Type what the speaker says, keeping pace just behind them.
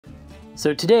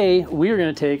So today we are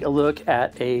going to take a look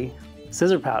at a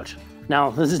scissor pouch. Now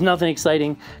this is nothing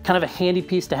exciting, kind of a handy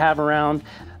piece to have around.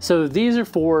 So these are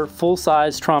for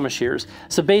full-size trauma shears.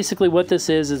 So basically what this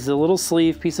is a little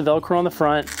sleeve, piece of Velcro on the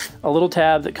front, a little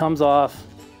tab that comes off,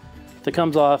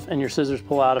 and your scissors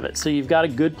pull out of it. So you've got a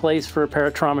good place for a pair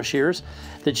of trauma shears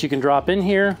that you can drop in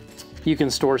here, you can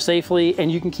store safely,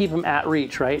 and you can keep them at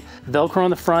reach, right? Velcro on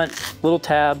the front, little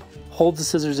tab, holds the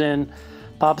scissors in,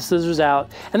 pop the scissors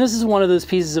out. And this is one of those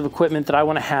pieces of equipment that I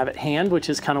want to have at hand, which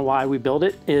is kind of why we built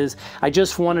it, is I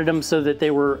just wanted them so that they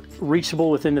were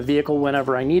reachable within the vehicle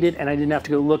whenever I needed, and I didn't have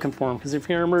to go looking for them, because if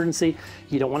you're in an emergency,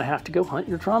 you don't want to have to go hunt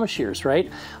your trauma shears,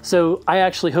 right? So I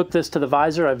actually hooked this to the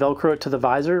visor. I Velcro it to the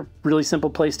visor. Really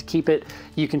simple place to keep it.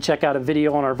 You can check out a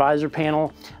video on our visor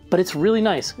panel, but it's really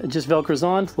nice. It just Velcros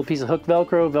on, little piece of hook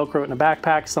Velcro it in a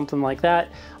backpack, something like that.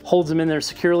 Holds them in there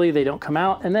securely, they don't come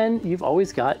out, and then you've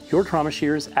always got your trauma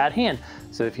shears at hand.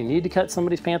 So if you need to cut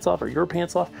somebody's pants off or your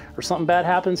pants off or something bad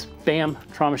happens, bam,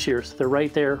 trauma shears. They're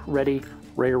right there, ready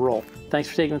to roll. Thanks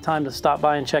for taking the time to stop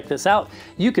by and check this out.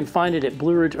 You can find it at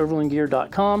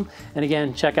BlueRidgeOverlandGear.com. And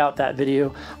again, check out that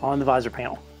video on the visor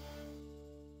panel.